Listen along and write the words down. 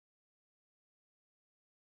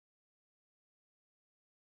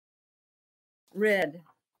Red.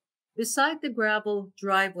 Beside the gravel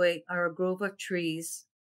driveway are a grove of trees.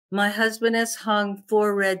 My husband has hung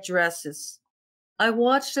 4 red dresses. I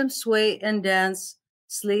watch them sway and dance,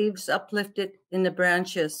 sleeves uplifted in the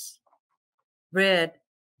branches. Red.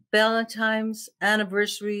 Valentine's,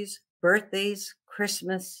 anniversaries, birthdays,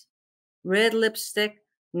 Christmas. Red lipstick,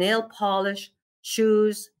 nail polish,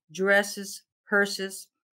 shoes, dresses, purses,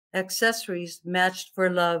 accessories matched for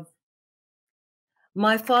love.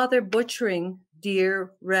 My father butchering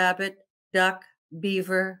deer, rabbit, duck,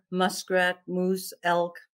 beaver, muskrat, moose,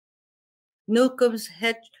 elk. Newcomb's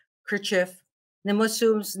headkerchief,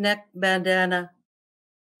 Nimosum's neck bandana.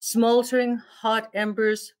 Smoldering hot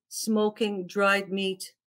embers, smoking dried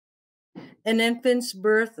meat. An infant's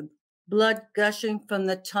birth, blood gushing from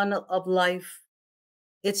the tunnel of life.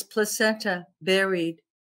 Its placenta buried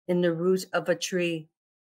in the root of a tree.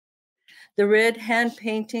 The red hand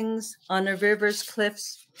paintings on a river's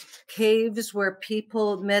cliffs, caves where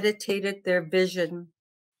people meditated their vision.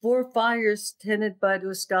 4 fires tended by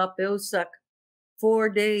Duskapeusak, 4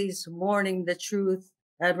 days mourning the truth.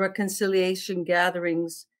 At reconciliation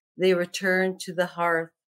gatherings, they returned to the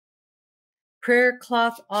hearth. Prayer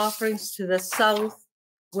cloth offerings to the south,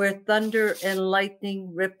 where thunder and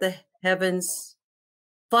lightning rip the heavens.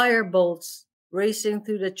 Firebolts racing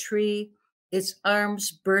through the tree, its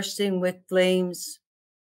arms bursting with flames.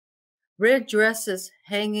 Red dresses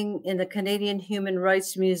hanging in the Canadian Human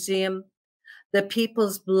Rights Museum, the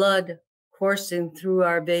people's blood coursing through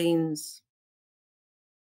our veins.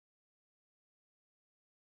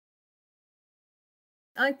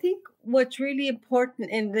 I think what's really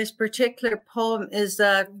important in this particular poem is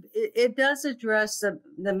that it does address the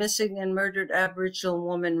missing and murdered Aboriginal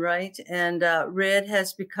woman, right? And red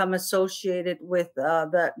has become associated with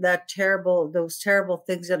those terrible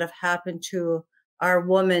things that have happened to our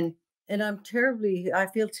woman. And I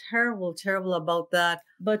feel terrible about that.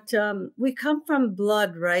 But we come from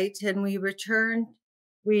blood, right? And we return.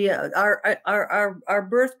 Our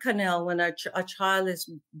birth canal when a child is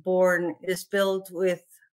born is filled with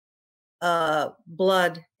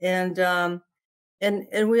blood, and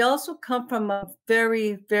we also come from a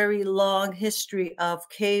very long history of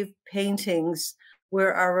cave paintings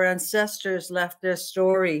where our ancestors left their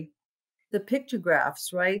story, the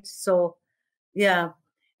pictographs, right? So yeah,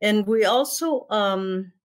 and we also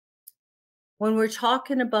when we're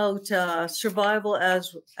talking about survival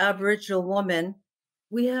as Aboriginal women,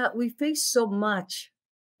 we face so much,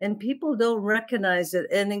 and people don't recognize it.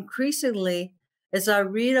 And increasingly, as I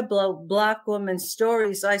read about Black women's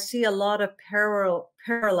stories, I see a lot of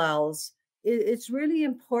parallels. It's really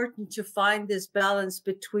important to find this balance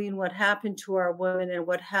between what happened to our women and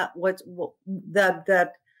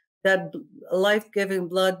that life-giving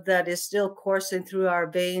blood that is still coursing through our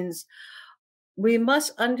veins. We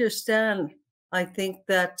must understand, I think,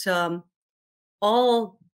 that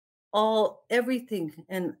everything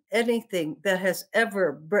and anything that has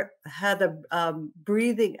ever had a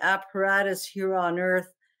breathing apparatus here on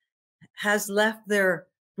earth has left their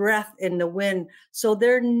breath in the wind. So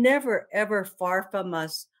they're never, ever far from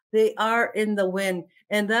us. They are in the wind.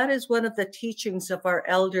 And that is one of the teachings of our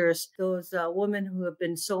elders, those women who have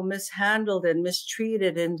been so mishandled and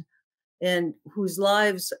mistreated and whose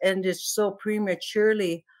lives ended so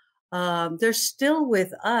prematurely. They're still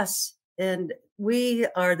with us. And we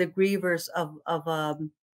are the grievers of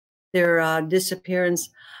their disappearance.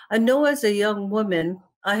 I know as a young woman,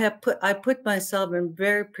 I put myself in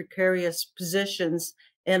very precarious positions,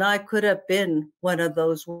 and I could have been one of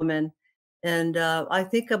those women. And I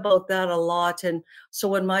think about that a lot. And so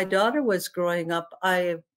when my daughter was growing up,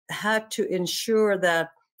 I had to ensure that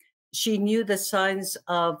she knew the signs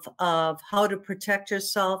of how to protect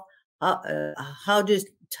herself, how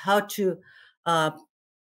to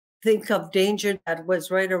think of danger that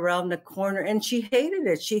was right around the corner. And she hated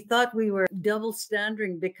it. She thought we were double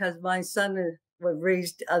standarding because my son was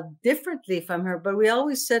raised differently from her. But we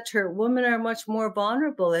always said to her, women are much more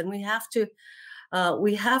vulnerable, and we have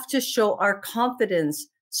to show our confidence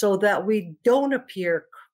so that we don't appear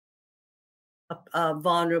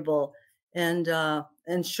vulnerable, and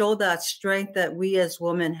show that strength that we as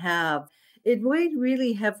women have. It weighed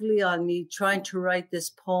really heavily on me trying to write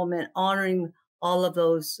this poem and honoring all of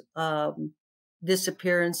those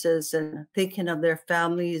disappearances and thinking of their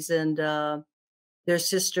families and their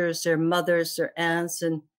sisters, their mothers, their aunts.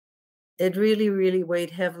 And it really weighed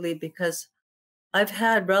heavily because I've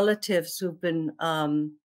had relatives who've been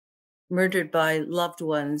murdered by loved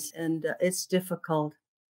ones, and it's difficult.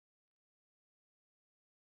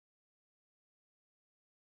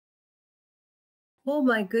 Oh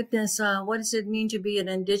my goodness, what does it mean to be an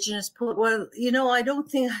Indigenous poet? Well, I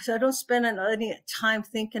don't spend any time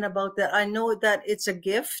thinking about that. I know that it's a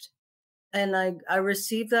gift, and I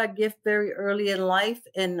received that gift very early in life,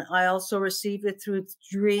 and I also received it through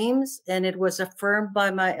dreams, and it was affirmed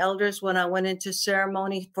by my elders when I went into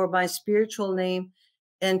ceremony for my spiritual name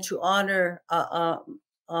and to honor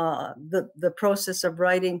the process of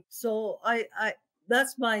writing. So I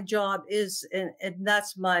that's my job is, and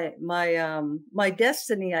that's my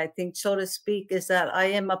destiny, I think, so to speak, is that I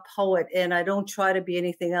am a poet and I don't try to be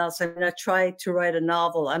anything else. I'm not trying to write a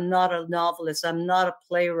novel. I'm not a novelist. I'm not a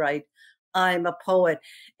playwright. I'm a poet.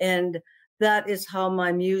 And that is how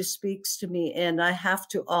my muse speaks to me. And I have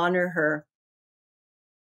to honor her.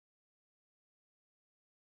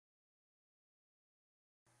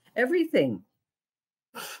 Everything.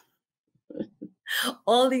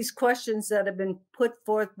 All these questions that have been put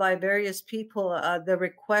forth by various people, the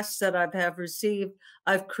requests that I have received,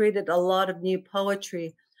 I've created a lot of new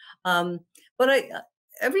poetry. Um, but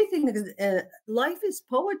everything is, life is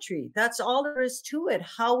poetry. That's all there is to it.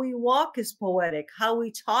 How we walk is poetic. How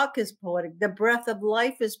we talk is poetic. The breath of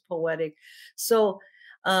life is poetic. So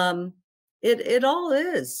um, it all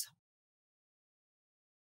is.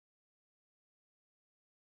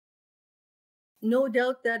 No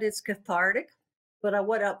doubt that it's cathartic, but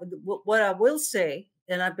what I will say,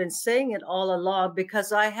 and I've been saying it all along,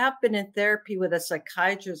 because I have been in therapy with a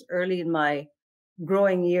psychiatrist early in my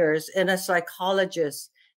growing years and a psychologist,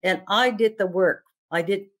 and I did the work. I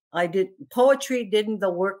did poetry didn't the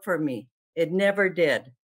work for me. It never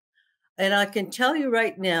did. And I can tell you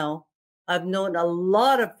right now, I've known a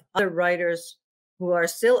lot of other writers who are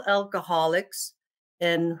still alcoholics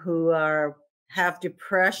and who are have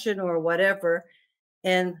depression or whatever,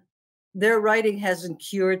 and their writing hasn't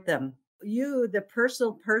cured them. You, the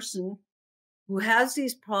personal person who has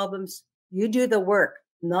these problems, you do the work,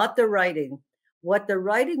 not the writing. What the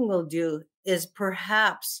writing will do is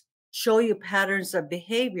perhaps show you patterns of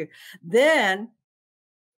behavior. Then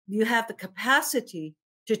you have the capacity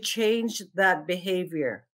to change that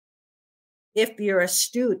behavior if you're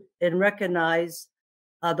astute and recognize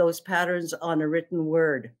those patterns on a written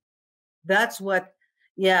word. That's what,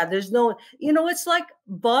 yeah, there's no, it's like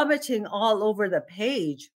vomiting all over the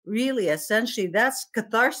page, really, essentially. That's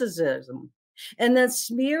catharsism. And then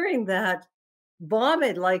smearing that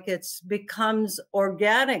vomit like it's becomes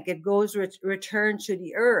organic, it goes return to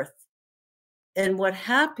the earth. And what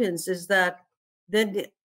happens is that then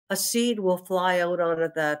a seed will fly out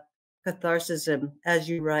of that catharsism as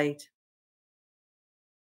you write.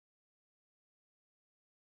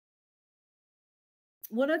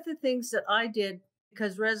 One of the things that I did,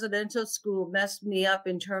 because residential school messed me up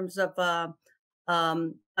in terms of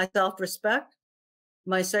my self respect,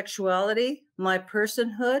 my sexuality, my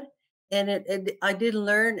personhood, and I didn't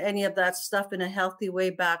learn any of that stuff in a healthy way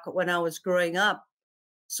back when I was growing up.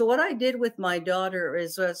 So what I did with my daughter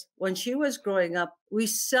was when she was growing up, we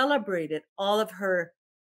celebrated all of her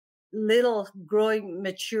little growing,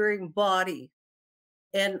 maturing body.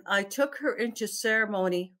 And I took her into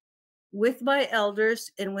ceremony with my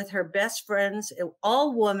elders and with her best friends,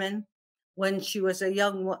 all women, when she was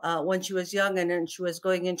when she was young, and then she was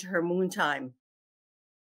going into her moon time.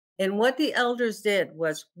 And what the elders did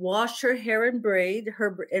was wash her hair and braided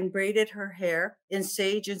her hair in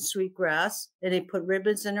sage and sweetgrass, and they put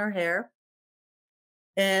ribbons in her hair,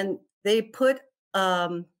 and they put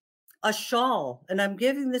a shawl. And I'm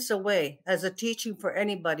giving this away as a teaching for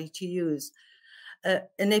anybody to use.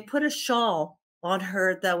 And they put a shawl on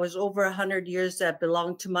her that was over 100 years, that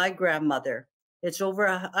belonged to my grandmother.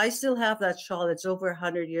 I still have that shawl. It's over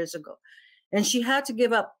 100 years ago. And she had to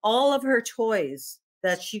give up all of her toys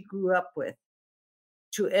that she grew up with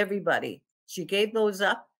to everybody. She gave those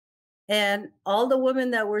up. And all the women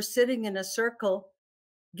that were sitting in a circle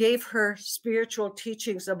gave her spiritual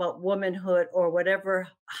teachings about womanhood or whatever,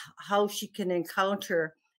 how she can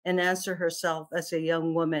encounter and answer herself as a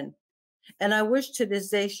young woman. And I wish to this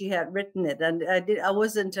day she had written it. And I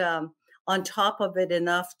wasn't on top of it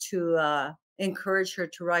enough to encourage her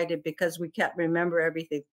to write it because we can't remember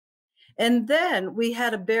everything. And then we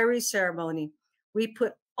had a berry ceremony. We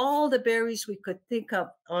put all the berries we could think of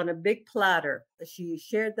on a big platter. She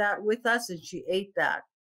shared that with us and she ate that.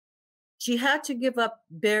 She had to give up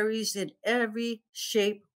berries in every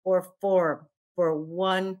shape or form for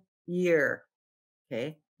 1 year.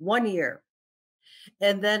 Okay, 1 year.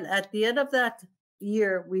 And then at the end of that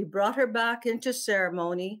year, we brought her back into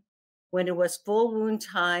ceremony when it was full moon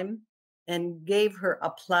time and gave her a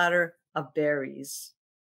platter of berries.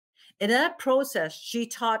 In that process, she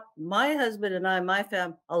taught my husband and I, my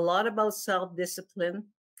family, a lot about self discipline,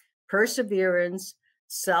 perseverance,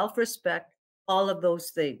 self-respect, all of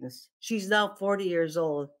those things. She's now 40 years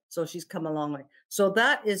old, so she's come a long way. So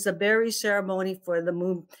that is the berry ceremony for the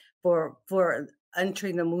moon, for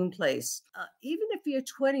entering the moon place. Even if you're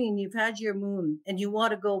 20 and you've had your moon and you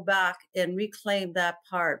want to go back and reclaim that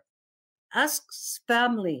part, ask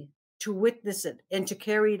family to witness it and to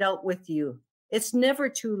carry it out with you. It's never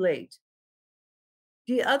too late.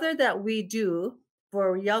 The other that we do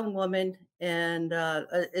for young women and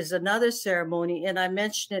is another ceremony, and I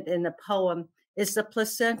mentioned it in the poem, is the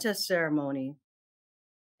placenta ceremony.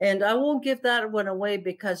 And I won't give that one away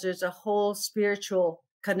because there's a whole spiritual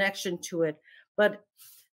connection to it. But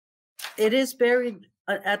it is buried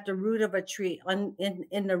at the root of a tree,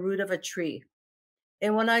 in the root of a tree.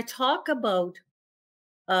 And when I talk about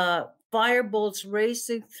firebolts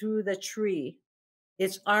racing through the tree,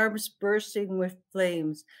 its arms bursting with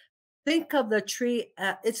flames, think of the tree.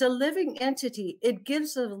 It's a living entity. It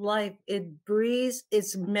gives us life. It breathes.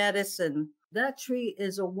 It's medicine. That tree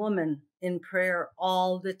is a woman in prayer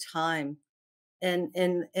all the time. And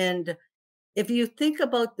if you think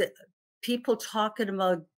about the people talking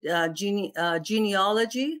about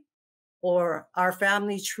genealogy or our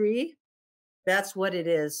family tree, that's what it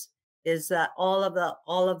is that all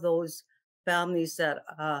of those families that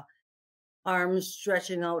arms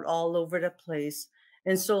stretching out all over the place.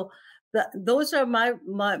 And so those are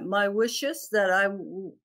my wishes that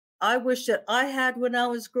I wish that I had when I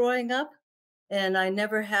was growing up, and I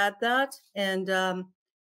never had that. And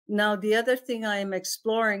now the other thing I am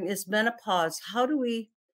exploring is menopause. How do we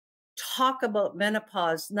talk about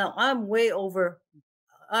menopause? Now I'm way over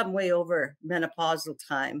menopausal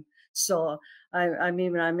time. So I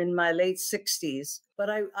mean, I'm in my late 60s, but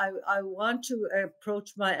I want to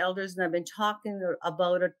approach my elders, and I've been talking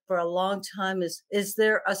about it for a long time. Is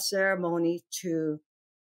there a ceremony to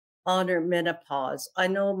honor menopause? I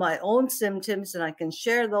know my own symptoms and I can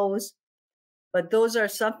share those, but those are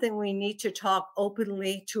something we need to talk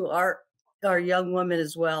openly to our young women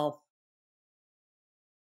as well.